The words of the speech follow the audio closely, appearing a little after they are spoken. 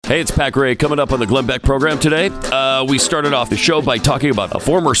Hey, it's Pat Gray coming up on the Glenn Beck program today. We started off the show by talking about a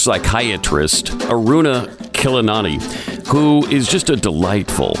former psychiatrist, Aruna Kilanani, who is just a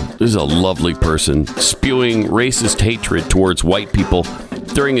delightful, is a lovely person, spewing racist hatred towards white people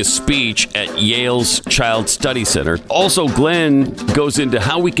during his speech at Yale's Child Study Center. Also, Glenn goes into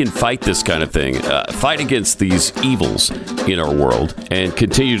how we can fight this kind of thing, fight against these evils in our world, and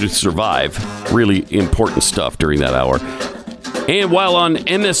continue to survive. Really important stuff during that hour. And while on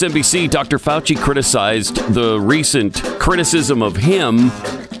MSNBC, Dr. Fauci criticized the recent criticism of him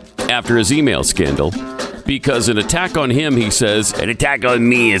after his email scandal, because an attack on him, he says, an attack on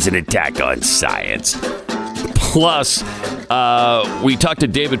me is an attack on science. Plus, we talked to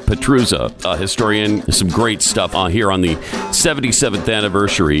David Pietrusza, a historian, some great stuff on here on the 77th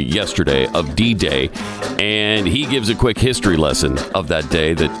anniversary yesterday of D-Day, and he gives a quick history lesson of that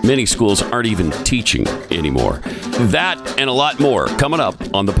day that many schools aren't even teaching anymore. That and a lot more coming up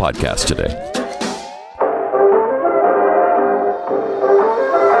on the podcast today.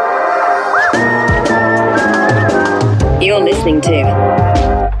 You're listening to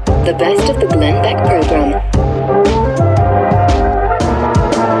the best of the Glenn Beck program.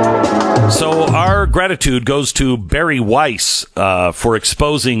 So our gratitude goes to Bari Weiss for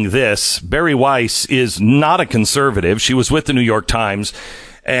exposing this. Bari Weiss is not a conservative. She was with the New York Times,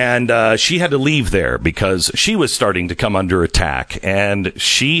 and she had to leave there because she was starting to come under attack. And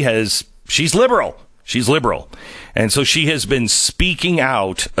she's liberal. She's liberal. And so she has been speaking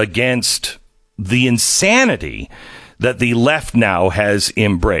out against the insanity that the left now has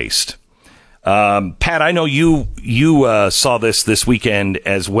embraced. Pat, I know you saw this weekend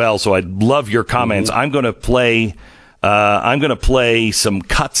as well, so I'd love your comments. Mm-hmm. I'm going to play some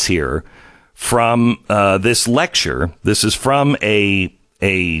cuts here from this lecture. This is from a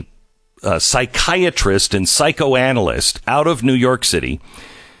psychiatrist and psychoanalyst out of New York City.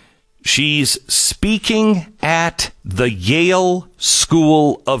 She's speaking at the Yale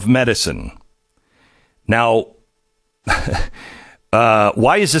School of Medicine. Now,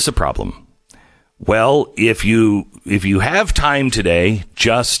 why is this a problem? Well, if you have time today,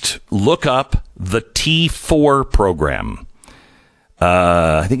 just look up the T4 program.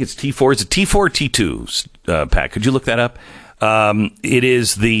 I think it's T4. Is it T4 or T2? Pat, could you look that up? It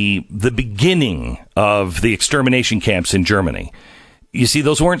is the beginning of the extermination camps in Germany. You see,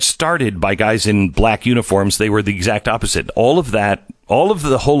 those weren't started by guys in black uniforms. They were the exact opposite. All of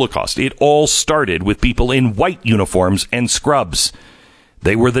the Holocaust, it all started with people in white uniforms and scrubs.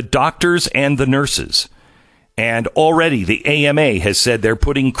 They were the doctors and the nurses. And already the AMA has said they're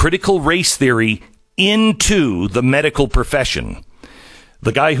putting critical race theory into the medical profession.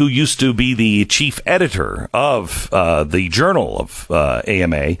 The guy who used to be the chief editor of the journal of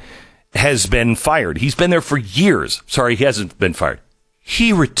AMA has been fired. He's been there for years. Sorry, he hasn't been fired.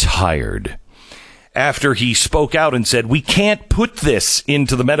 He retired after he spoke out and said, we can't put this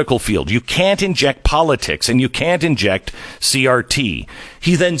into the medical field. You can't inject politics and you can't inject CRT.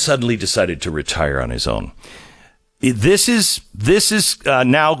 He then suddenly decided to retire on his own. This is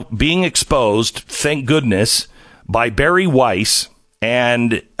now being exposed, thank goodness, by Bari Weiss.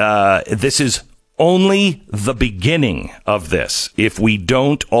 And this is only the beginning of this if we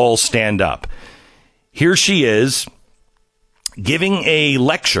don't all stand up. Here she is giving a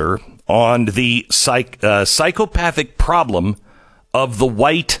lecture on the psychopathic problem of the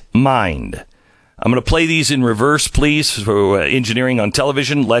white mind. I'm going to play these in reverse, please, for engineering on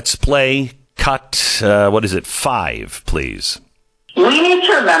television. Let's play cut, 5, please. We need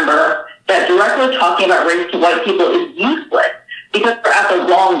to remember that directly talking about race to white people is useless because we're at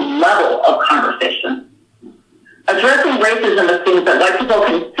the wrong level of conversation. Addressing racism assumes that white people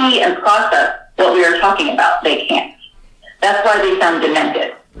can see and process what we are talking about. They can't. That's why they sound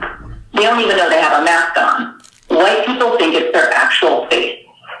demented. They don't even know they have a mask on. White people think it's their actual face.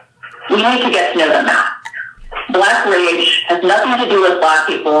 We need to get to know the mask. Black rage has nothing to do with black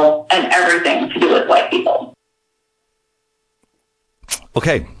people and everything to do with white people.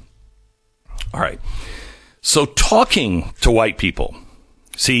 Okay. All right. So talking to white people.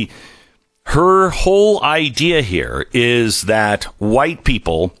 See, her whole idea here is that white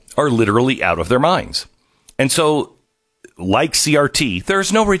people are literally out of their minds. And so, like CRT,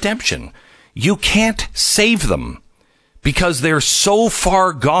 there's no redemption. You can't save them because they're so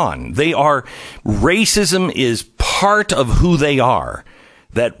far gone. Racism is part of who they are,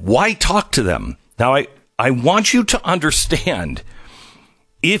 that why talk to them? Now, I want you to understand,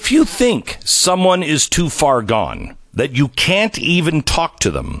 if you think someone is too far gone, that you can't even talk to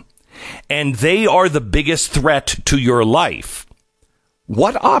them, and they are the biggest threat to your life,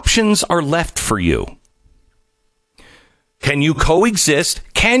 what options are left for you? Can you coexist?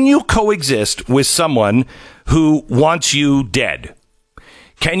 Can you coexist with someone who wants you dead?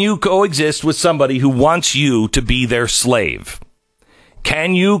 Can you coexist with somebody who wants you to be their slave?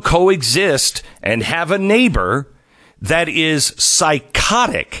 Can you coexist and have a neighbor that is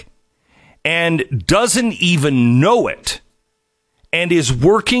psychotic and doesn't even know it and is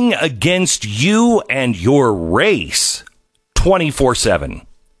working against you and your race 24/7?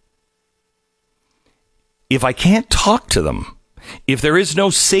 If I can't talk to them, if there is no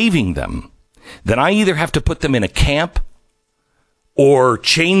saving them, then I either have to put them in a camp or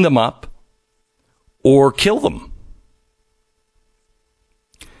chain them up or kill them.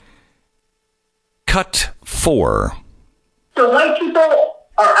 Cut 4. So white people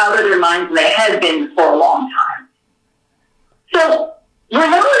are out of their minds, and they have been for a long time. So we're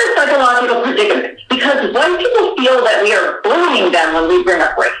now in a psychological predicament because white people feel that we are bullying them when we bring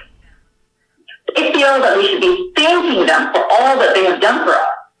up race. They feel that we should be thanking them for all that they have done for us.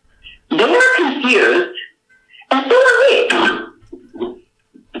 They are confused, and so are we.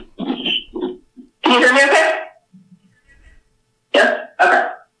 Can you hear me okay? Yes? Okay.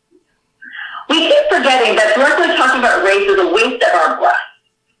 We keep forgetting that directly talking about race is a waste of our breath.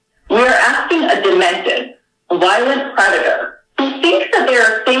 We are asking a demented, violent predator who thinks that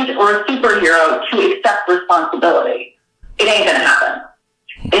they're a saint or a superhero to accept responsibility. It ain't gonna happen.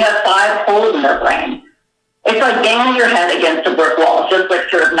 They have 5 holes in their brain. It's like banging your head against a brick wall. Just like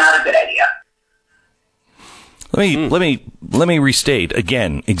sort of not a good idea. Let me restate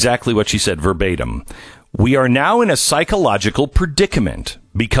again exactly what she said verbatim. We are now in a psychological predicament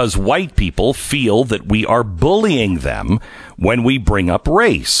because white people feel that we are bullying them when we bring up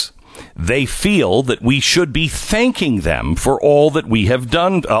race. They feel that we should be thanking them for all that we have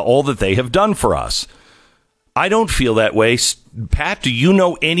done, all that they have done for us. I don't feel that way. Pat, do you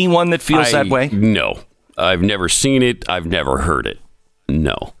know anyone that feels that way? No. I've never seen it. I've never heard it.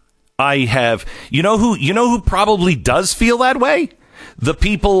 No. I have. You know who probably does feel that way? The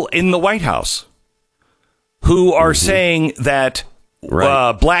people in the White House who are saying that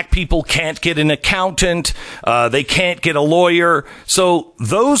black people can't get an accountant, they can't get a lawyer. So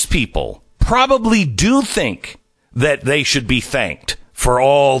those people probably do think that they should be thanked for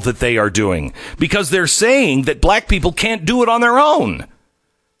all that they are doing because they're saying that black people can't do it on their own.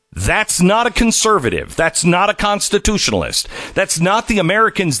 That's not a conservative. That's not a constitutionalist. That's not the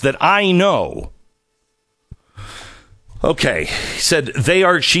Americans that I know. Okay, said they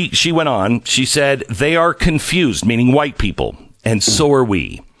are, she went on, she said, they are confused, meaning white people, and so are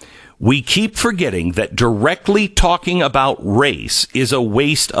we. We keep forgetting that directly talking about race is a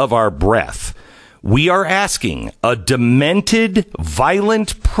waste of our breath. We are asking a demented,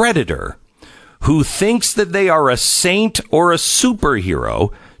 violent predator who thinks that they are a saint or a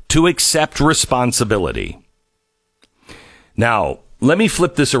superhero to accept responsibility. Now, let me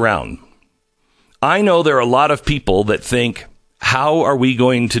flip this around. I know there are a lot of people that think, how are we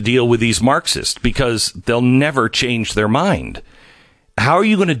going to deal with these Marxists? Because they'll never change their mind. How are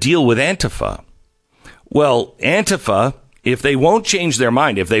you going to deal with Antifa? Well, Antifa, if they won't change their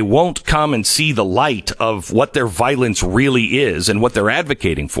mind, if they won't come and see the light of what their violence really is and what they're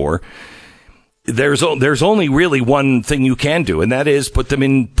advocating for, there's only really one thing you can do, and that is put them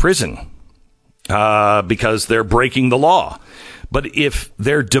in prison because they're breaking the law. But if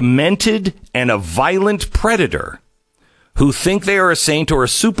they're demented and a violent predator who think they are a saint or a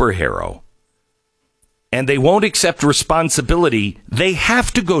superhero and they won't accept responsibility, they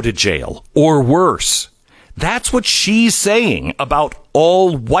have to go to jail or worse. That's what she's saying about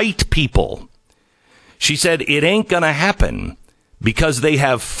all white people. She said it ain't going to happen because they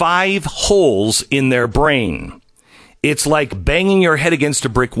have 5 holes in their brain. It's like banging your head against a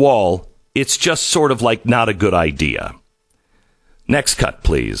brick wall. It's just sort of like not a good idea. Next cut,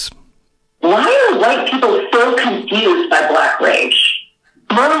 please. Why are white people so confused by black rage?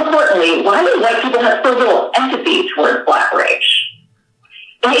 More importantly, why do white people have so little empathy towards black rage?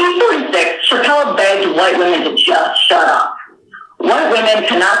 In 1846, Chappelle begged white women to just shut up. White women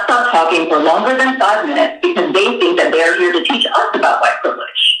cannot stop talking for longer than 5 minutes because they think that they are here to teach us about white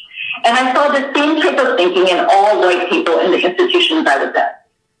privilege. And I saw the same type of thinking in all white people in the institutions I was in.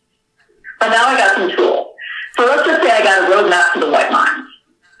 But now I got some tools. So let's just say I got a roadmap to the white minds.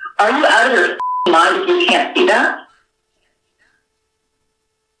 Are you out of your mind if you can't see that?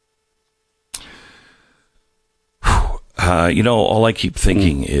 All I keep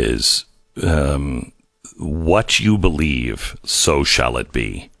thinking is, what you believe, so shall it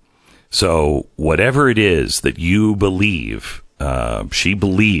be. So whatever it is that you believe, she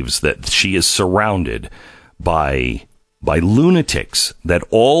believes that she is surrounded by lunatics, that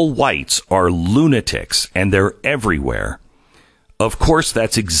all whites are lunatics and they're everywhere. of course,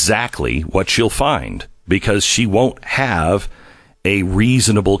 that's exactly what she'll find, because she won't have a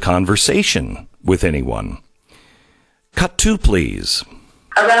reasonable conversation with anyone. Cut 2, please.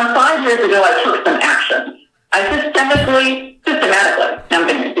 Around 5 years ago, I took some action. I systematically, I'm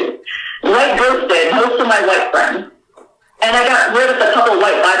going to do, white ghosted most of my white friends, and I got rid of a couple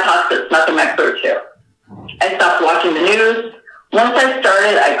white BIPOCs that snuck in my throat too. I stopped watching the news. Once I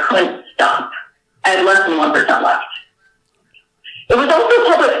started, I couldn't stop. I had less than 1% left. It was also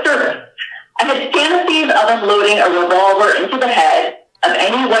public service. I had fantasies of unloading a revolver into the head of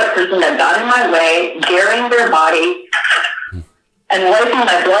any white person that got in my way, burying their body, and wiping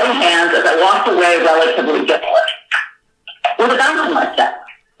my bloody hands as I walked away relatively guiltless. With a bounce in my step,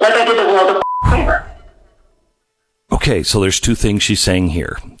 like I did the world a favor. Okay, so there's 2 things she's saying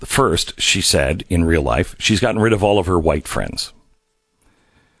here. First, she said, in real life, she's gotten rid of all of her white friends.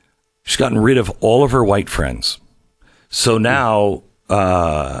 She's gotten rid of all of her white friends. So now,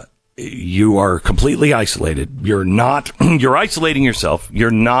 you are completely isolated. You're isolating yourself.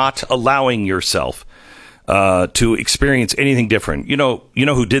 You're not allowing yourself to experience anything different. You know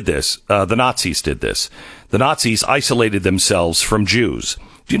who did this? The Nazis did this. The Nazis isolated themselves from Jews.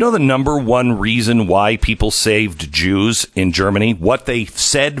 Do you know the number one reason why people saved Jews in Germany? What they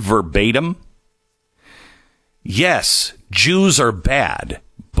said verbatim? Yes, Jews are bad,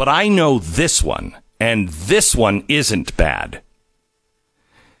 but I know this one, and this one isn't bad.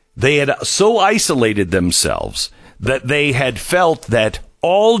 They had so isolated themselves that they had felt that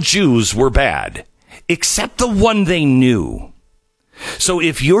all Jews were bad, except the one they knew. So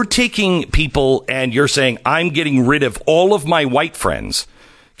if you're taking people and you're saying, I'm getting rid of all of my white friends,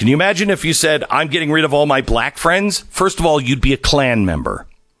 can you imagine if you said, I'm getting rid of all my black friends? First of all, you'd be a Klan member.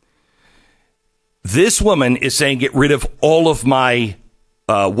 This woman is saying, get rid of all of my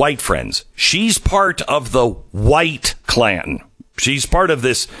white friends. She's part of the white Klan. She's part of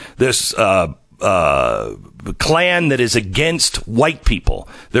this Klan that is against white people.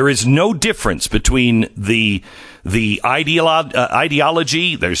 There is no difference between the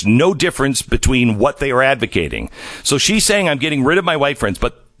ideology. There's no difference between what they are advocating. So she's saying, I'm getting rid of my white friends.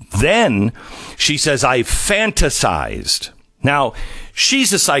 But then she says, I've fantasized. Now,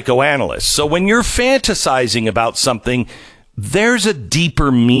 she's a psychoanalyst. So when you're fantasizing about something, there's a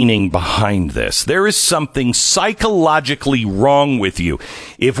deeper meaning behind this. There is something psychologically wrong with you.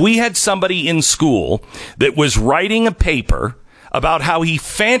 If we had somebody in school that was writing a paper about how he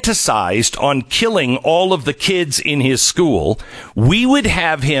fantasized on killing all of the kids in his school, we would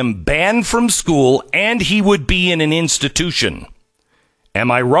have him banned from school and he would be in an institution. Am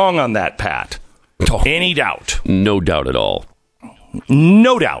I wrong on that, Pat? Oh, any doubt? No doubt at all.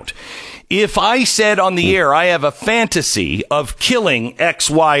 No doubt. If I said on the air, I have a fantasy of killing X,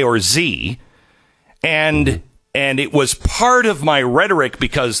 Y, or Z, and it was part of my rhetoric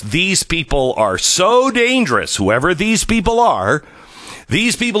because these people are so dangerous, whoever these people are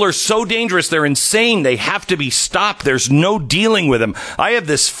so dangerous, they're insane, they have to be stopped, there's no dealing with them. I have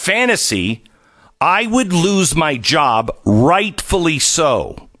this fantasy, I would lose my job, rightfully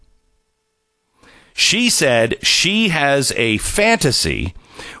so. She said she has a fantasy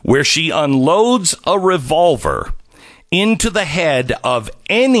where she unloads a revolver into the head of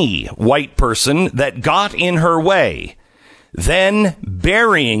any white person that got in her way, then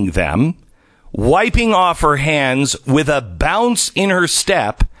burying them, wiping off her hands with a bounce in her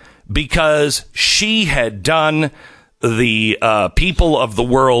step because she had done the people of the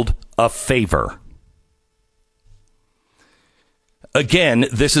world a favor. Again,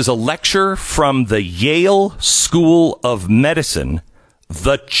 this is a lecture from the Yale School of Medicine,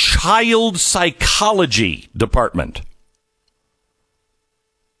 the Child Psychology Department.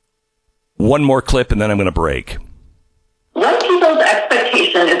 One more clip and then I'm going to break. White people's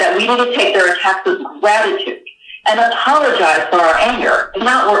expectation is that we need to take their attacks with gratitude and apologize for our anger. If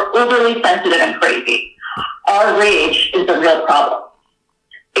not, we're overly sensitive and crazy. Our rage is the real problem.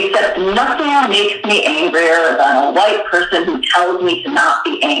 Except nothing makes me angrier than a white person who tells me to not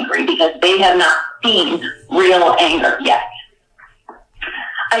be angry because they have not seen real anger yet.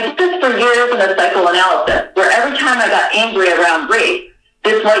 I did this for years in a psychoanalysis where every time I got angry around race,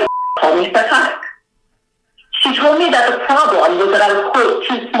 this white told me psychotic. She told me that the problem was that I was, quote,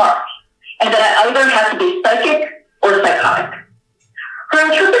 too smart and that I either had to be psychic or psychotic.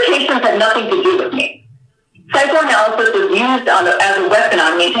 Her interpretations had nothing to do with me. Psychoanalysis was used as a weapon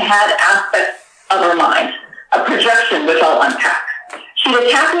on me to have aspects of her mind, a projection which I'll unpack. She'd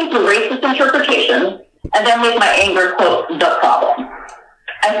attack me through racist interpretations and then make my anger, quote, the problem.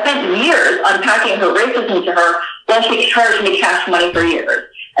 I spent years unpacking her racism to her while she charged me cash money for years.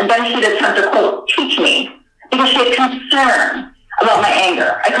 And then she'd attempt to, quote, teach me because she had concern about my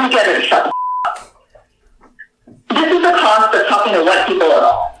anger. I couldn't get her to shut the up. This is the cost of talking to white people at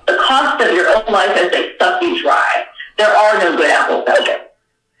all. The cost of your own life as they suck you dry. There are no good apples out there.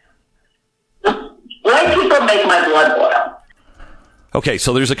 White people make my blood boil. Okay,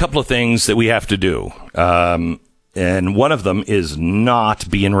 so there's a couple of things that we have to do. And one of them is not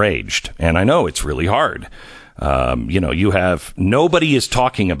be enraged. And I know it's really hard. Nobody is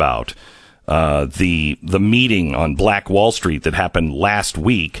talking about the meeting on Black Wall Street that happened last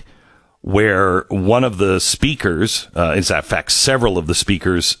week, where one of the speakers, in fact, several of the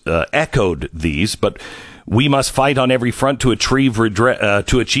speakers echoed these, but we must fight on every front to achieve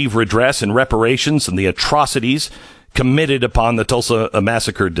redress and reparations and the atrocities committed upon the Tulsa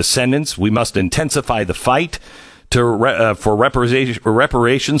massacre descendants. We must intensify the fight for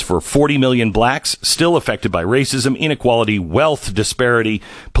reparations for 40 million blacks still affected by racism, inequality, wealth disparity,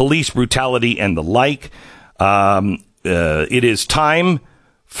 police brutality, and the like. It is time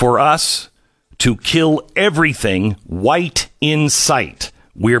for us to kill everything white in sight.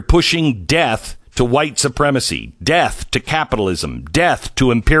 We're pushing death to white supremacy, death to capitalism, death to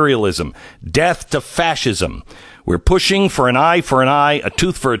imperialism, death to fascism. We're pushing for an eye for an eye, a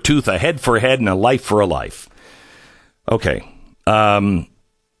tooth for a tooth, a head for a head, and a life for a life. Okay.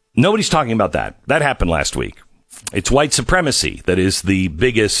 Nobody's talking about that. That happened last week. It's white supremacy that is the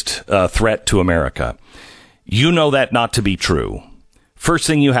biggest threat to America. You know that not to be true. First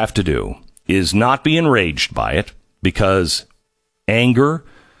thing you have to do is not be enraged by it, because anger...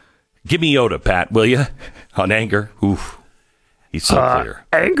 Give me Yoda, Pat, will you? On anger. Oof. He's so clear.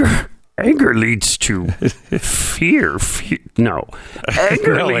 Anger leads to fear. No.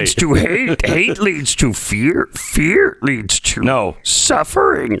 Anger leads to hate. Hate leads to fear. Fear leads to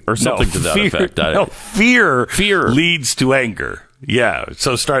suffering. Or something to that effect. Fear leads to anger. Yeah,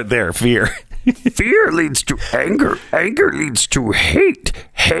 so start there. Fear. Fear leads to anger. Anger leads to hate.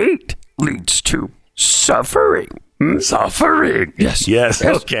 Hate leads to suffering. Suffering. Yes.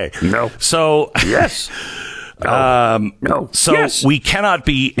 Okay. No. So. Yes. No. So yes. We cannot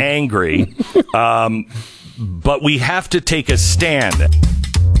be angry, but we have to take a stand.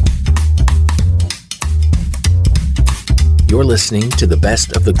 You're listening to the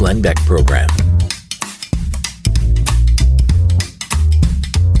best of the Glenn Beck program.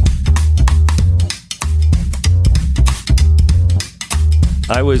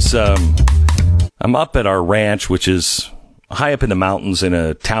 I'm up at our ranch, which is high up in the mountains in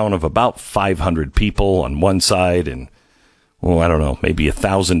a town of about 500 people on one side and, I don't know, maybe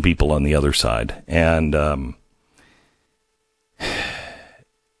 1,000 people on the other side. And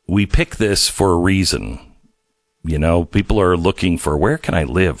we pick this for a reason. You know, people are looking for, where can I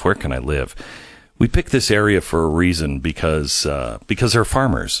live? Where can I live? We pick this area for a reason because they're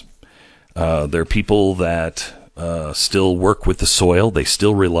farmers. They're people that still work with the soil. They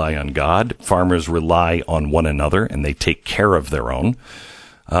still rely on God. Farmers rely on one another, and they take care of their own.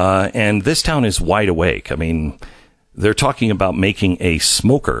 And this town is wide awake. I mean, they're talking about making a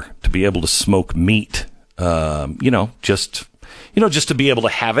smoker to be able to smoke meat, just to be able to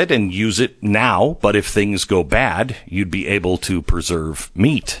have it and use it now. But if things go bad, you'd be able to preserve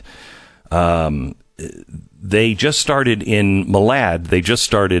meat. They just started in Malad. They just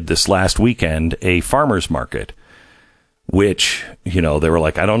started this last weekend a farmer's market, which, they were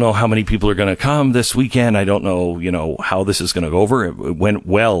like, I don't know how many people are going to come this weekend. I don't know, how this is going to go over. It went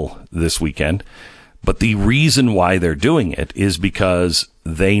well this weekend. But the reason why they're doing it is because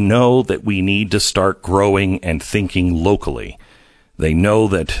they know that we need to start growing and thinking locally. They know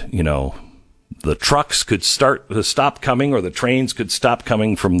that, the trucks could stop coming, or the trains could stop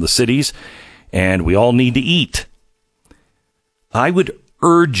coming from the cities, and we all need to eat. I would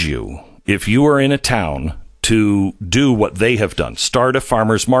urge you, if you are in a town, to do what they have done. Start a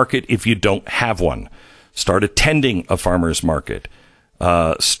farmer's market if you don't have one. Start attending a farmer's market.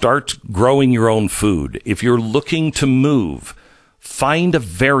 Start growing your own food. If you're looking to move, find a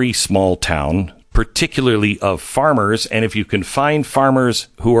very small town, particularly of farmers. And if you can find farmers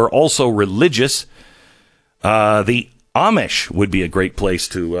who are also religious, the Amish would be a great place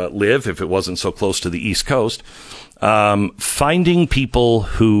to live if it wasn't so close to the East Coast. Finding people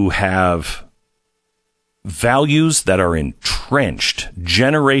who have values that are entrenched,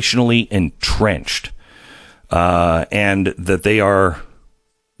 generationally entrenched, and that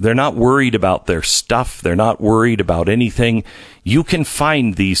they're not worried about their stuff. They're not worried about anything. You can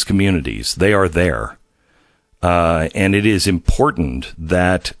find these communities. They are there. And it is important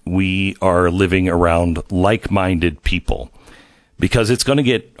that we are living around like-minded people, because it's going to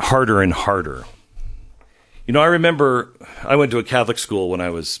get harder and harder. I remember I went to a Catholic school when I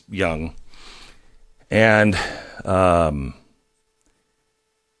was young, and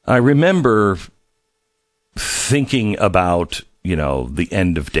I remember thinking about, the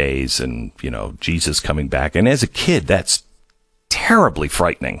end of days and, Jesus coming back. And as a kid, that's terribly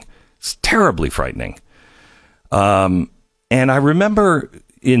frightening. It's terribly frightening. And I remember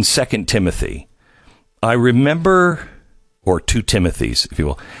in 2 Timothy, or 2 Timothys, if you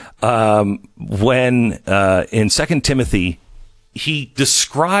will, when in 2 Timothy, he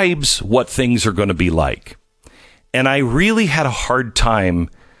describes what things are going to be like. And I really had a hard time.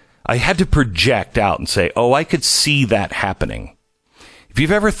 I had to project out and say, I could see that happening. If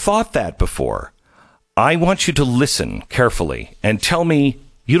you've ever thought that before, I want you to listen carefully and tell me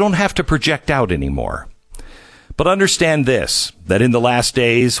you don't have to project out anymore. But understand this, that in the last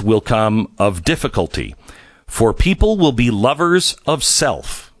days will come of difficulty, for people will be lovers of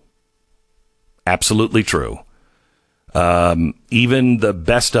self. Absolutely true. Even the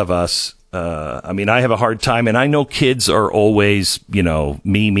best of us, I have a hard time, and I know kids are always,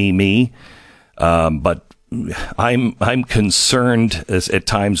 me. But I'm concerned at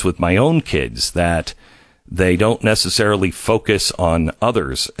times with my own kids that they don't necessarily focus on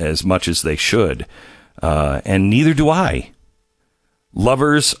others as much as they should. And neither do I.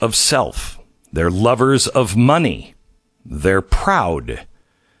 Lovers of self. They're lovers of money. They're proud.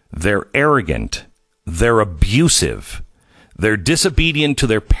 They're arrogant. They're abusive. They're disobedient to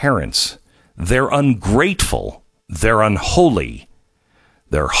their parents. They're ungrateful. They're unholy.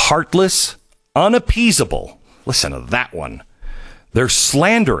 They're heartless, unappeasable. Listen to that one. They're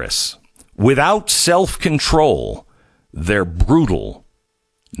slanderous, without self-control. They're brutal,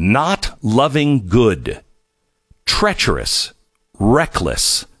 not loving good, treacherous,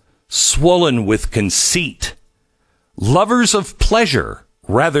 reckless, swollen with conceit, lovers of pleasure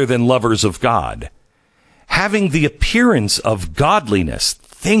rather than lovers of God, having the appearance of godliness.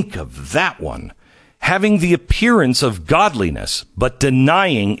 Think of that one. Having the appearance of godliness, but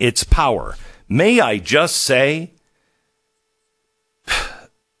denying its power. May I just say,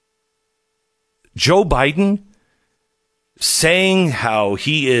 Joe Biden saying how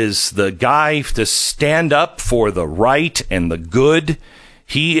he is the guy to stand up for the right and the good.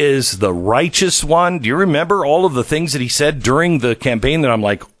 He is the righteous one. Do you remember all of the things that he said during the campaign that I'm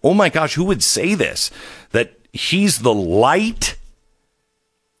like, oh my gosh, who would say this? That he's the light,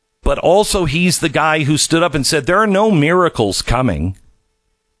 but also he's the guy who stood up and said, there are no miracles coming.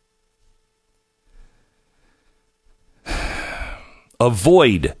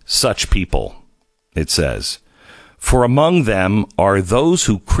 Avoid such people, it says. For among them are those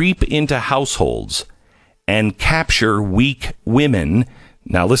who creep into households and capture weak women.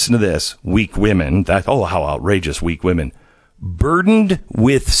 Now listen to this, weak women. How outrageous, weak women. Burdened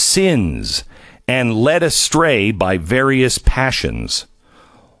with sins and led astray by various passions.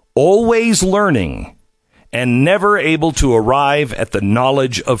 Always learning and never able to arrive at the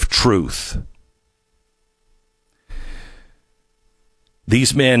knowledge of truth.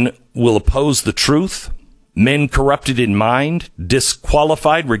 These men will oppose the truth. Men corrupted in mind,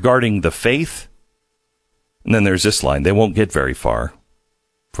 disqualified regarding the faith. And then there's this line, they won't get very far,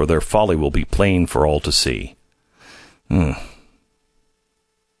 for their folly will be plain for all to see. Now,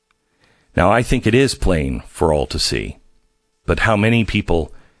 I think it is plain for all to see. But how many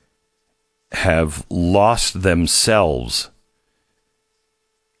people have lost themselves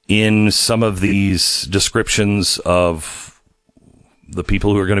in some of these descriptions of the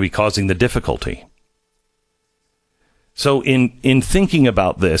people who are going to be causing the difficulty? So in thinking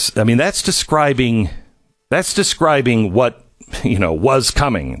about this, that's describing what, was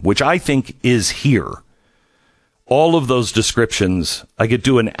coming, which I think is here. All of those descriptions, I could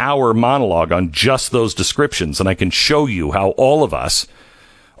do an hour monologue on just those descriptions, and I can show you how all of us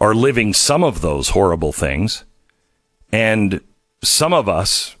are living some of those horrible things, and some of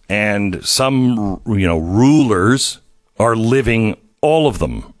us and some, rulers are living all of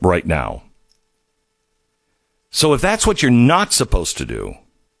them right now. So if that's what you're not supposed to do,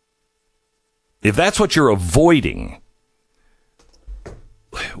 if that's what you're avoiding,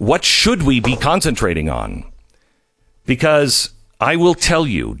 what should we be concentrating on? Because I will tell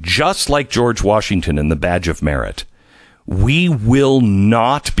you, just like George Washington and the Badge of Merit, we will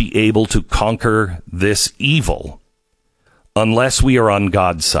not be able to conquer this evil unless we are on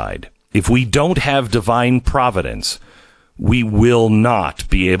God's side. If we don't have divine providence, we will not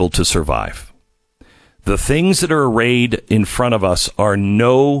be able to survive. The things that are arrayed in front of us are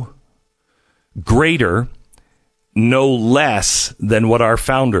no greater, no less than what our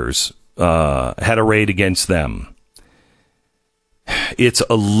founders had arrayed against them. It's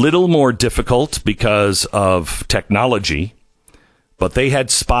a little more difficult because of technology, But they had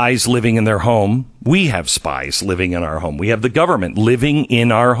spies living in their home. We have spies living in our home. We have the government living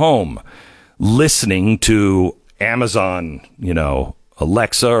in our home, listening to Amazon,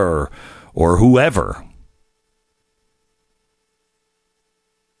 Alexa or whoever.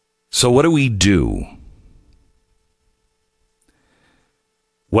 So what do we do?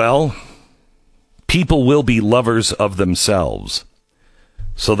 Well, people will be lovers of themselves.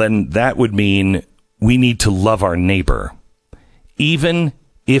 So then that would mean we need to love our neighbor, even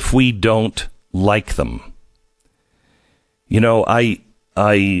if we don't like them.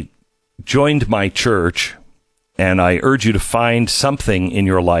 I joined my church, and I urge you to find something in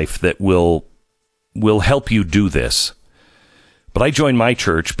your life that will help you do this. But I joined my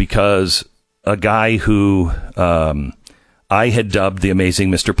church because a guy who I had dubbed the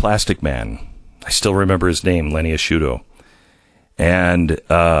amazing Mr. Plastic Man. I still remember his name, Lenny Asciuto. And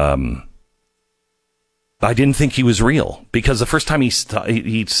I didn't think he was real, because the first time he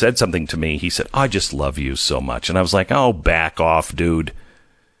said something to me, he said, "I just love you so much." And I was like, "Oh, back off, dude.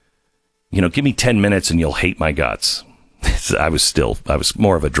 Give me 10 minutes and you'll hate my guts." I was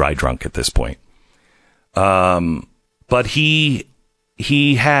more of a dry drunk at this point. But he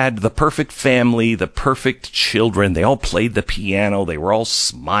had the perfect family, the perfect children. They all played the piano. They were all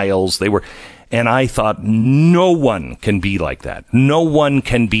smiles. And I thought, no one can be like that. No one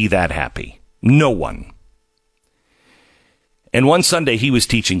can be that happy. No one. And one Sunday he was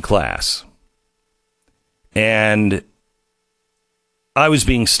teaching class, and I was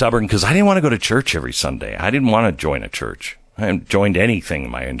being stubborn because I didn't want to go to church every Sunday. I didn't want to join a church. I hadn't joined anything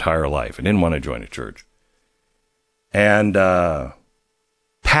my entire life. I didn't want to join a church. And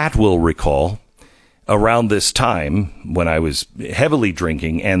Pat will recall, around this time when I was heavily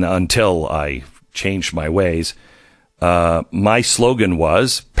drinking and until I changed my ways, my slogan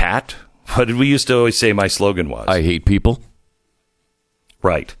was, Pat, what did we used to always say my slogan was? I hate people.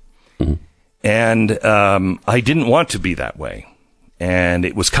 Right. Mm-hmm. And I didn't want to be that way. And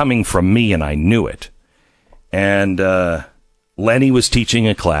it was coming from me, and I knew it. And Lenny was teaching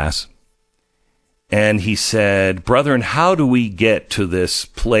a class, and he said, "Brethren, how do we get to this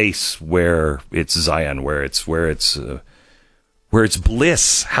place where it's Zion, where it's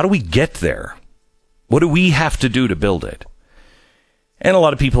bliss? How do we get there? What do we have to do to build it?" And a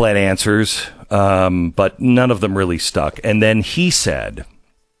lot of people had answers, but none of them really stuck. And then he said,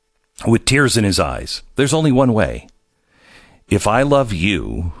 with tears in his eyes, "There's only one way. If I love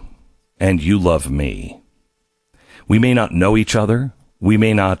you and you love me, we may not know each other. We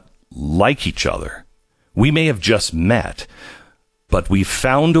may not like each other. We may have just met, but we've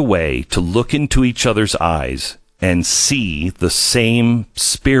found a way to look into each other's eyes and see the same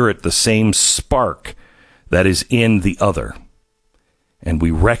spirit, the same spark that is in the other. And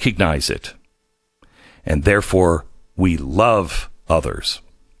we recognize it. And therefore, we love others."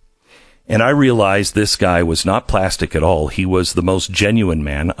 And I realized this guy was not plastic at all. He was the most genuine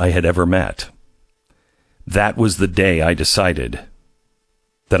man I had ever met. That was the day I decided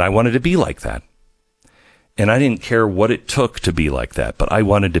that I wanted to be like that. And I didn't care what it took to be like that, but I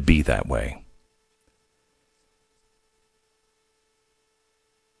wanted to be that way.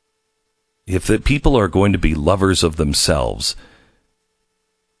 If the people are going to be lovers of themselves,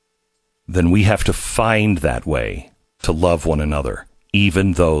 then we have to find that way to love one another,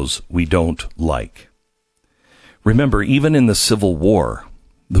 even those we don't like. Remember, even in the Civil War,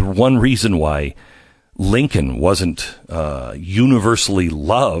 the one reason why Lincoln wasn't universally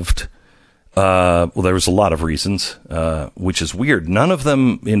loved, well, there was a lot of reasons, which is weird. None of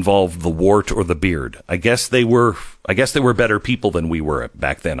them involved the wart or the beard. I guess they were better people than we were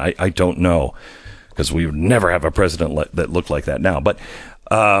back then. I don't know, because we would never have a president that looked like that now. But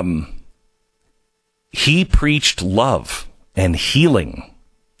he preached love and healing.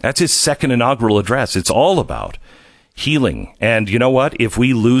 That's his second inaugural address. It's all about healing. And you know what? If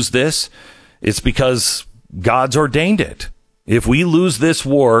we lose this, it's because God's ordained it. If we lose this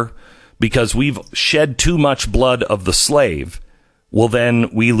war because we've shed too much blood of the slave, well, then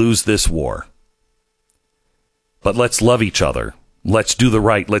we lose this war. But let's love each other. Let's do the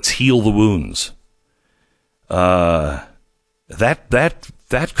right. Let's heal the wounds. That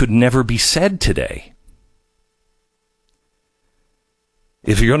could never be said today.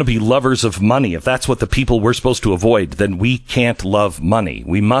 If you're going to be lovers of money, if that's what the people we're supposed to avoid, then we can't love money.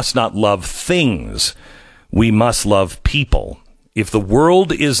 We must not love things. We must love people. If the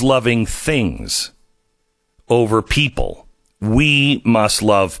world is loving things over people, we must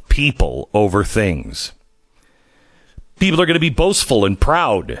love people over things. People are going to be boastful and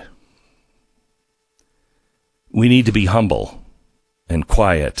proud. We need to be humble and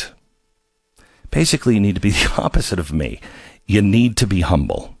quiet. Basically, you need to be the opposite of me. you need to be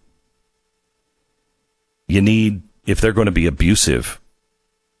humble. If they're going to be abusive,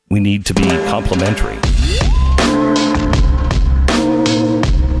 we need to be complimentary.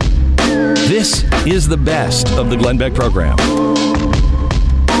 This is the best of the Glenn Beck program.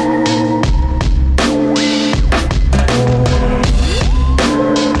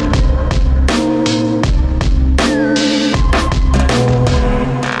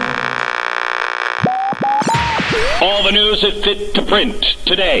 All the news that fit to print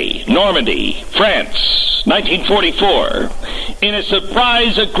today. Normandy, France, 1944. In a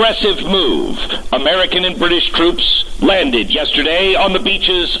surprise aggressive move, American and British troops landed yesterday on the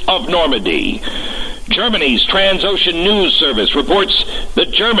beaches of Normandy. Germany's Transocean News Service reports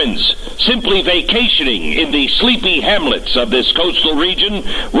that Germans simply vacationing in the sleepy hamlets of this coastal region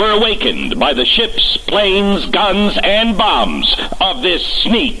were awakened by the ships, planes, guns, and bombs of this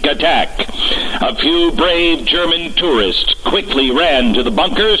sneak attack. A few brave German tourists quickly ran to the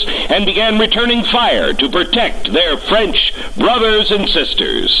bunkers and began returning fire to protect their French brothers and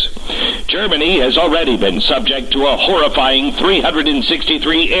sisters. Germany has already been subject to a horrifying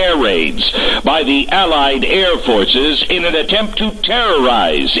 363 air raids by the Allied air forces in an attempt to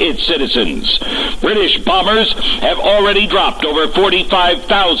terrorize its citizens. British bombers have already dropped over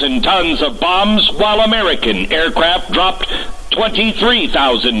 45,000 tons of bombs, while American aircraft dropped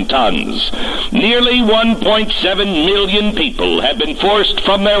 23,000 tons. Nearly 1.7 million people have been forced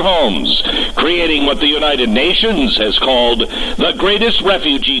from their homes, creating what the United Nations has called the greatest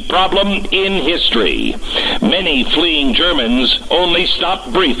refugee problem in history. Many fleeing Germans only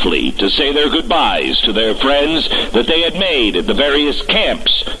stopped briefly to say their goodbyes to their friends that they had made at the various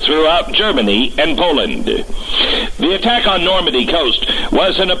camps throughout Germany and Poland. The attack on Normandy coast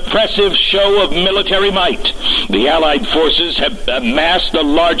was an oppressive show of military might. The Allied forces have amassed the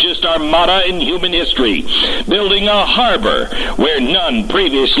largest armada in human history, building a harbor where none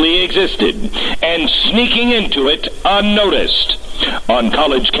previously existed, and sneaking into it unnoticed. On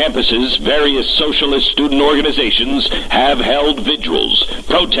college campuses, various socialist student organizations have held vigils,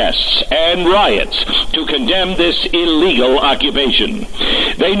 protests, and riots to condemn this illegal occupation.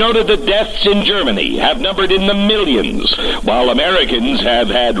 They noted that deaths in Germany have numbered in the millions, while Americans have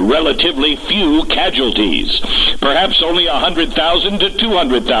had relatively few casualties, perhaps only 100,000 to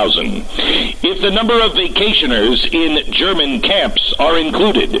 200,000. If the number of vacationers in German camps are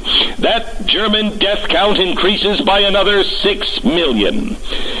included, that German death count increases by another 6 million.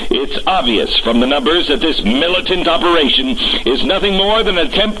 It's obvious from the numbers that this militant operation is nothing more than an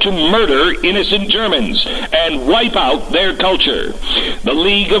attempt to murder innocent Germans and wipe out their culture. The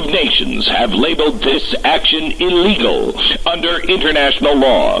League of Nations have labeled this action illegal under international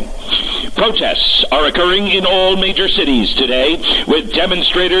law. Protests are occurring in all major cities today, with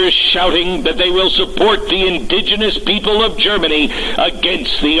demonstrators shouting that they will support the indigenous people of Germany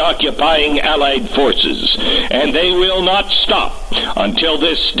against the occupying Allied forces, and they will not stop until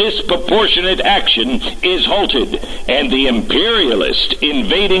this disproportionate action is halted and the imperialist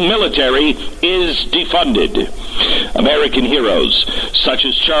invading military is defunded. American heroes such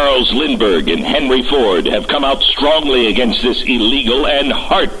as Charles Lindbergh and Henry Ford have come out strongly against this illegal and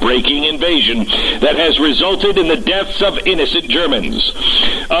heartbreaking invasion that has resulted in the deaths of innocent Germans.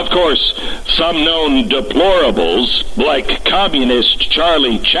 Of course, some known deplorables, like communist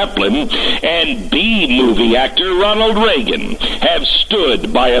Charlie Chaplin and B-movie actor Ronald Reagan, have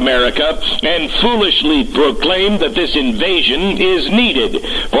stood by America and foolishly proclaimed that this invasion is needed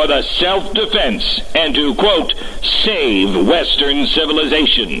for the self-defense and to, quote, save Western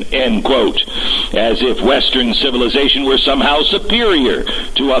civilization, end quote, as if Western civilization were somehow superior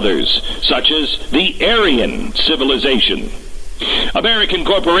to others, such as the Aryan civilization. American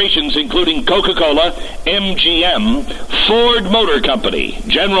corporations including Coca-Cola, MGM, Ford Motor Company,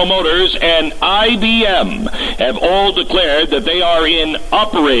 General Motors, and IBM have all declared that they are in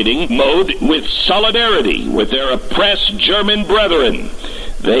operating mode with solidarity with their oppressed German brethren.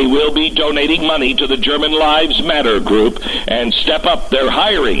 They will be donating money to the German Lives Matter group and step up their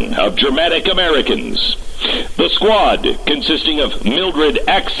hiring of Germanic Americans. The squad, consisting of Mildred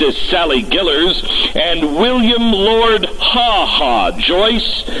Axis Sally Gillers and William Lord Ha Ha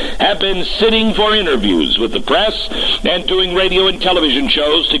Joyce, have been sitting for interviews with the press and doing radio and television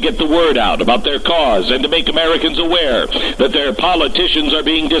shows to get the word out about their cause and to make Americans aware that their politicians are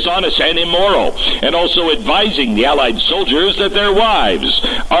being dishonest and immoral, and also advising the Allied soldiers that their wives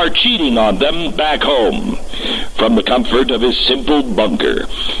are cheating on them back home. From the comfort of his simple bunker,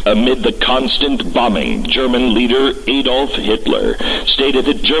 amid the constant bombing, German leader Adolf Hitler stated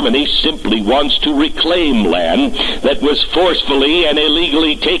that Germany simply wants to reclaim land that was forcefully and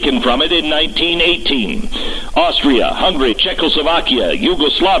illegally taken from it in 1918. Austria, Hungary, Czechoslovakia,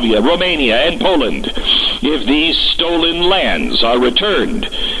 Yugoslavia, Romania, and Poland. If these stolen lands are returned,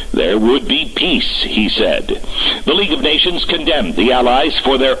 there would be peace, he said. The League of Nations condemned the Allies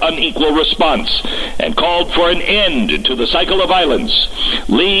for their unequal response and called for an end to the cycle of violence.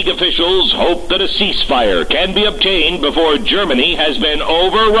 League officials hope that a ceasefire can be obtained before Germany has been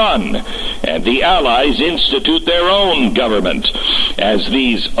overrun and the Allies institute their own government, as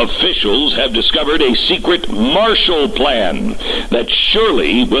these officials have discovered a secret Marshall Plan that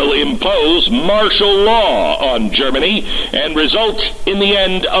surely will impose martial law on Germany and result in the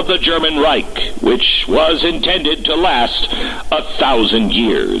end of the German Reich, which was intended to last 1,000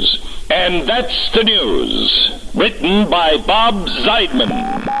 years. And that's the news, written by Bob Zeidman.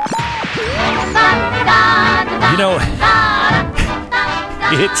 You know,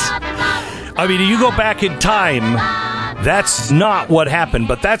 you go back in time, that's not what happened,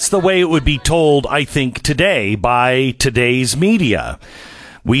 but that's the way it would be told, I think, today by today's media.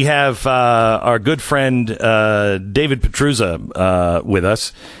 We have our good friend David Pietrusza with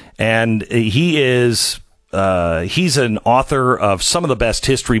us, and he's an author of some of the best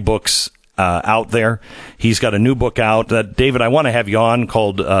history books out there. He's got a new book out. David, I want to have you on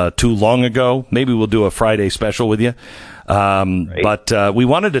called Too Long Ago. Maybe we'll do a Friday special with you. But we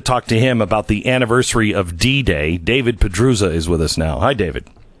wanted to talk to him about the anniversary of D-Day. David Pietrusza is with us now. Hi, David.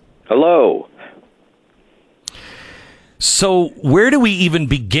 Hello. So where do we even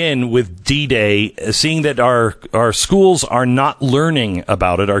begin with D-Day, seeing that our schools are not learning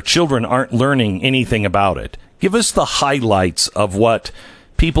about it, our children aren't learning anything about it? Give us the highlights of what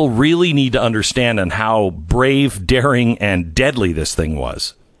people really need to understand and how brave, daring, and deadly this thing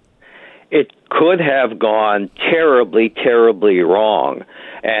was. It could have gone terribly, terribly wrong.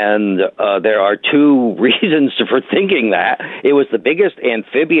 And there are two reasons for thinking that. It was the biggest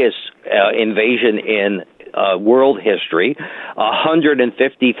amphibious invasion in world history.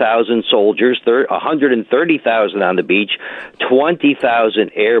 150,000 soldiers, 130,000 on the beach,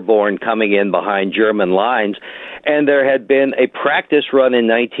 20,000 airborne coming in behind German lines. And there had been a practice run in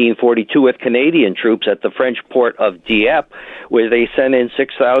 1942 with Canadian troops at the French port of Dieppe, where they sent in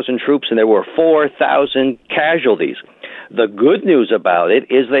 6,000 troops, and there were 4,000 casualties. The good news about it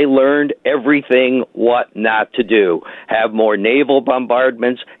is they learned everything what not to do. Have more naval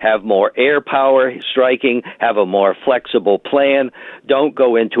bombardments, have more air power striking, have a more flexible plan. Don't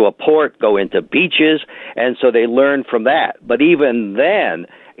go into a port, go into beaches. And so they learned from that. But even then,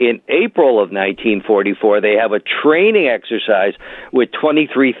 in April of 1944, they have a training exercise with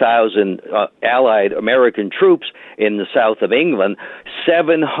 23,000 Allied American troops in the south of England.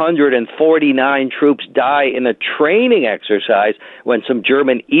 749 troops die in a training exercise when some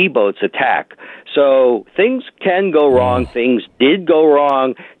German E-boats attack. So things can go wrong. Things did go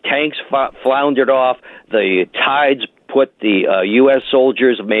wrong. Tanks floundered off. The tides put the U.S.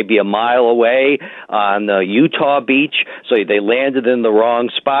 soldiers maybe a mile away on Utah Beach, so they landed in the wrong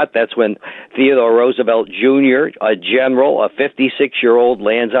spot. That's when Theodore Roosevelt Jr., a general, a 56-year-old,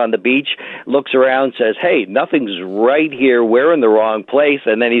 lands on the beach, looks around, says, hey, nothing's right here, we're in the wrong place,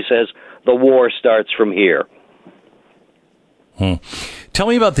 and then he says, the war starts from here. Tell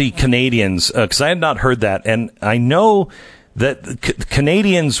me about the Canadians, because I had not heard that, and I know that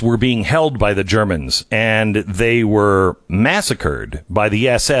Canadians were being held by the Germans, and they were massacred by the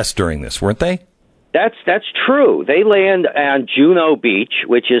SS during this, weren't they? That's true. They land on Juno Beach,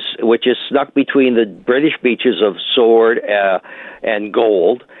 which is snuck between the British beaches of Sword and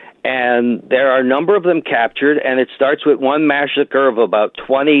Gold. And there are a number of them captured, and it starts with one massacre of about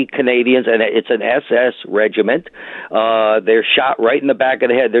 20 Canadians, and it's an SS regiment. They're shot right in the back of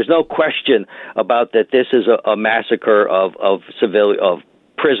the head. There's no question about that this is a massacre of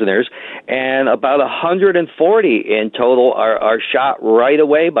prisoners, and about 140 in total are shot right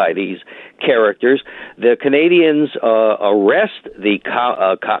away by these characters. The Canadians arrest the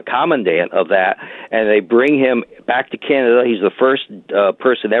commandant of that, and they bring him back to Canada. He's the first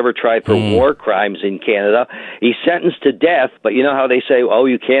person ever tried for war crimes in Canada. He's sentenced to death, but you know how they say, oh,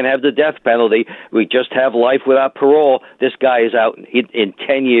 you can't have the death penalty. We just have life without parole. This guy is out in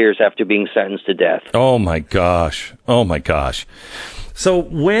 10 years after being sentenced to death. Oh, my gosh. Oh, my gosh. So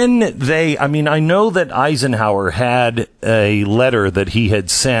when I know that Eisenhower had a letter that he had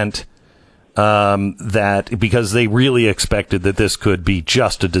sent that because they really expected that this could be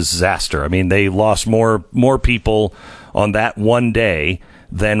just a disaster. I mean, they lost more people on that one day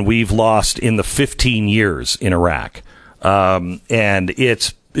than we've lost in the 15 years in Iraq. And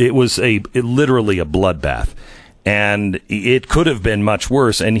it was literally a bloodbath. And it could have been much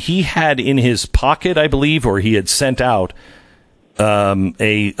worse. And he had in his pocket, I believe, or he had sent out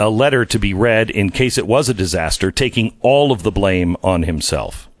a letter to be read in case it was a disaster, taking all of the blame on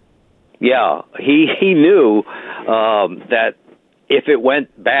himself. Yeah, he knew that if it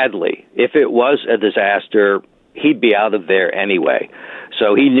went badly, if it was a disaster, he'd be out of there anyway.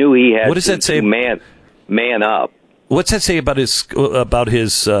 So he knew he had to man up. What's that say about his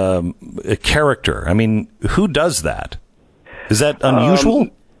character? I mean, who does that? Is that unusual?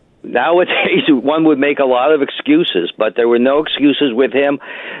 Nowadays, one would make a lot of excuses, but there were no excuses with him.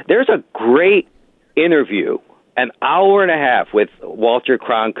 There's a great interview, an hour and a half, with Walter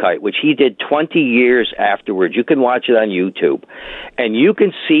Cronkite, which he did 20 years afterwards. You can watch it on YouTube, and you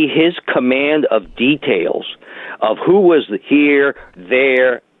can see his command of details of who was here,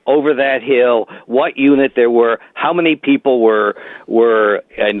 there, over that hill, what unit there were, how many people were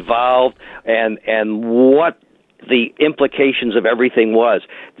involved, and what the implications of everything was.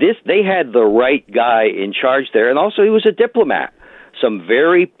 They had the right guy in charge there, and also he was a diplomat. Some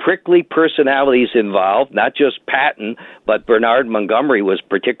very prickly personalities involved, not just Patton, but Bernard Montgomery was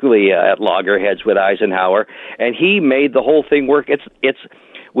particularly at loggerheads with Eisenhower, and he made the whole thing work.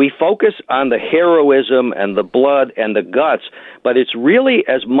 We focus on the heroism and the blood and the guts, but it's really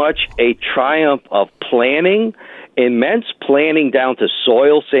as much a triumph of planning, immense planning down to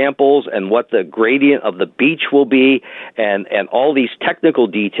soil samples and what the gradient of the beach will be, and all these technical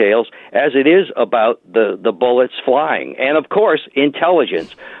details, as it is about the bullets flying. And, of course,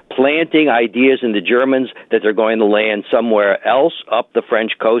 intelligence, planting ideas in the Germans that they're going to land somewhere else up the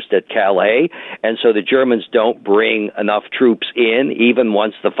French coast at Calais, and so the Germans don't bring enough troops in, even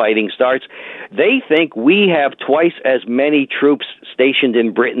once the fighting starts. They think we have twice as many troops stationed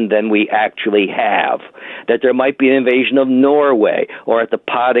in Britain than we actually have, that there might be an invasion of Norway or at the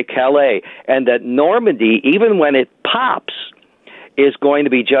Pas de Calais, and that Normandy, even when it pops, is going to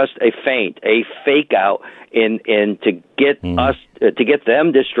be just a feint, a fake out in to get us to get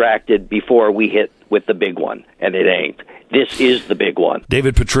them distracted before we hit with the big one, and it ain't. This is the big one.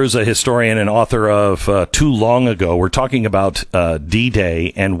 David Pietrusza, historian and author of Too Long Ago. We're talking about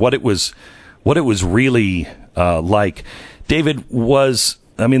D-Day and what it was really like. David,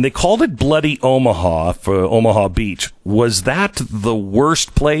 they called it Bloody Omaha for Omaha Beach. Was that the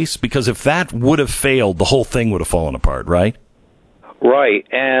worst place? Because if that would have failed, the whole thing would have fallen apart, right? Right,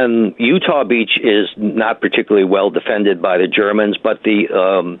 and Utah Beach is not particularly well defended by the Germans, but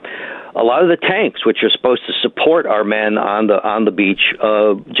a lot of the tanks, which are supposed to support our men on the beach,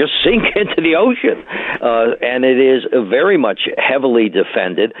 just sink into the ocean, and it is very much heavily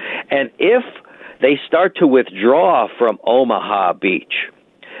defended. And if they start to withdraw from Omaha Beach,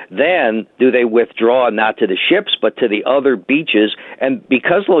 then do they withdraw not to the ships but to the other beaches? And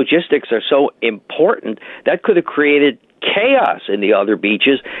because logistics are so important, that could have created chaos in the other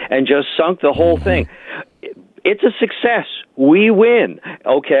beaches and just sunk the whole thing. It's a success. We win,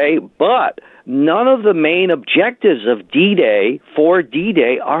 okay? But none of the main objectives of D-Day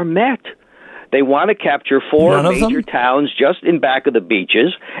are met. They want to capture four major towns just in back of the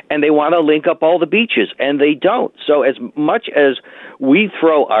beaches, and they want to link up all the beaches, and they don't. So as much as we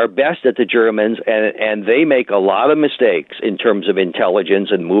throw our best at the Germans, and they make a lot of mistakes in terms of intelligence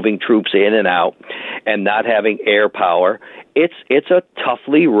and moving troops in and out and not having air power, it's a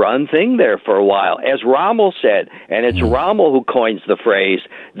toughly run thing there for a while. As Rommel said, and it's Rommel who coins the phrase,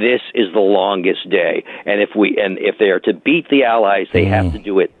 this is the longest day. And if they are to beat the Allies, they have to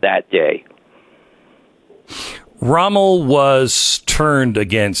do it that day. Rommel was turned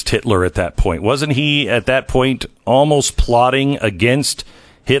against Hitler at that point. Wasn't he, at that point, almost plotting against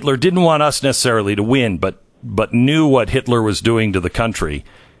Hitler? Didn't want us necessarily to win, but knew what Hitler was doing to the country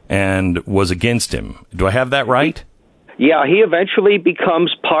and was against him. Do I have that right? Yeah, he eventually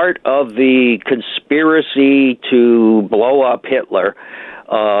becomes part of the conspiracy to blow up Hitler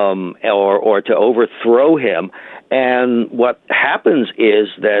or to overthrow him. And what happens is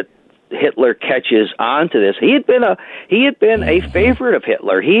that Hitler catches on to this. He had been a favorite of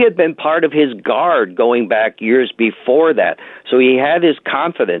Hitler. He had been part of his guard going back years before that. So he had his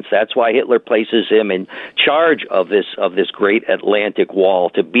confidence. That's why Hitler places him in charge of this great Atlantic Wall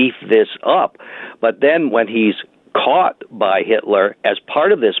to beef this up. But then when he's caught by Hitler as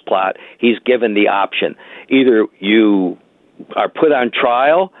part of this plot, he's given the option. Either you are put on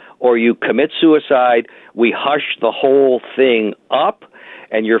trial or you commit suicide. We hush the whole thing up,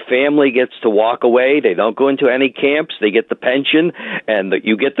 and your family gets to walk away. They don't go into any camps. They get the pension, and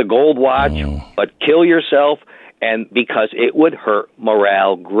you get the gold watch, but kill yourself, and because it would hurt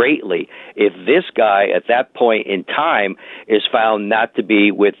morale greatly if this guy at that point in time is found not to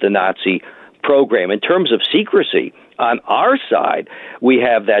be with the Nazi program. In terms of secrecy, On our side, we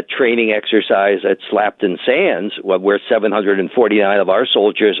have that training exercise at Slapton Sands, where 749 of our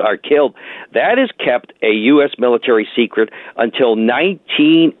soldiers are killed. That is kept a U.S. military secret until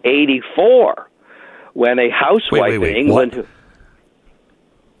 1984, when a housewife in England...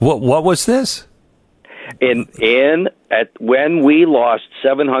 What was this? When we lost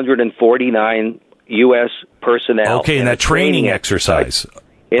 749 U.S. personnel. Okay, in that training exercise.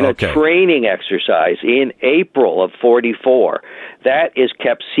 A training exercise in April of 44. That is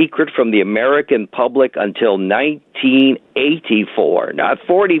kept secret from the American public until 1984, not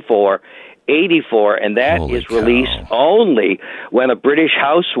 44, 84, and that is released only when a British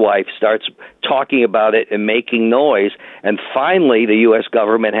housewife starts talking about it and making noise, and finally the U.S.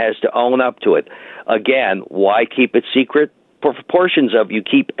 government has to own up to it. Again, why keep it secret? Portions of you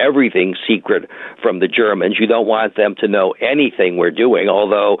keep everything secret from the Germans. You don't want them to know anything we're doing,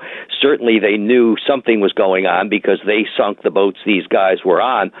 although certainly they knew something was going on because they sunk the boats these guys were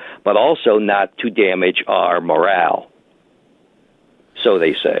on, but also not to damage our morale. So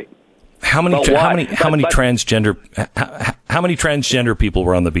they say. How many transgender people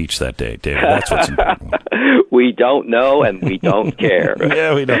were on the beach that day, David? That's what's important. We don't know, and we don't care.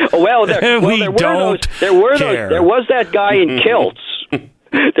 Yeah, we don't. There was that guy in kilts.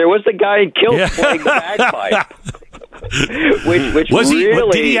 There was the guy in kilts playing the bagpipe, which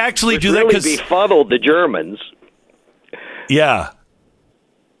really did he actually do that? Really befuddled the Germans. Yeah,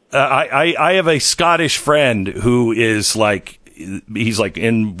 I have a Scottish friend who is like. He's like,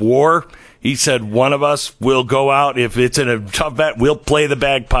 in war, he said, one of us will go out. If it's in a tough bat, we'll play the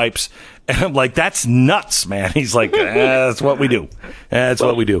bagpipes. And I'm like, that's nuts, man. He's like, that's what we do. That's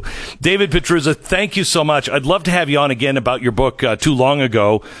what we do. David Pietrusza, thank you so much. I'd love to have you on again about your book, Too Long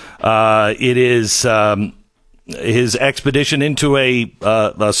Ago. It is his expedition into a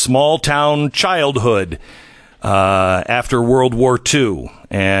small town childhood after World War II,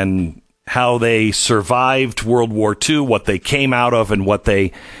 and how they survived World War II, what they came out of, and what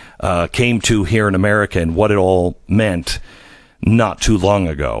they came to here in America, and what it all meant not too long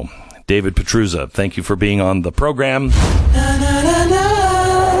ago. David Pietrusza, thank you for being on the program.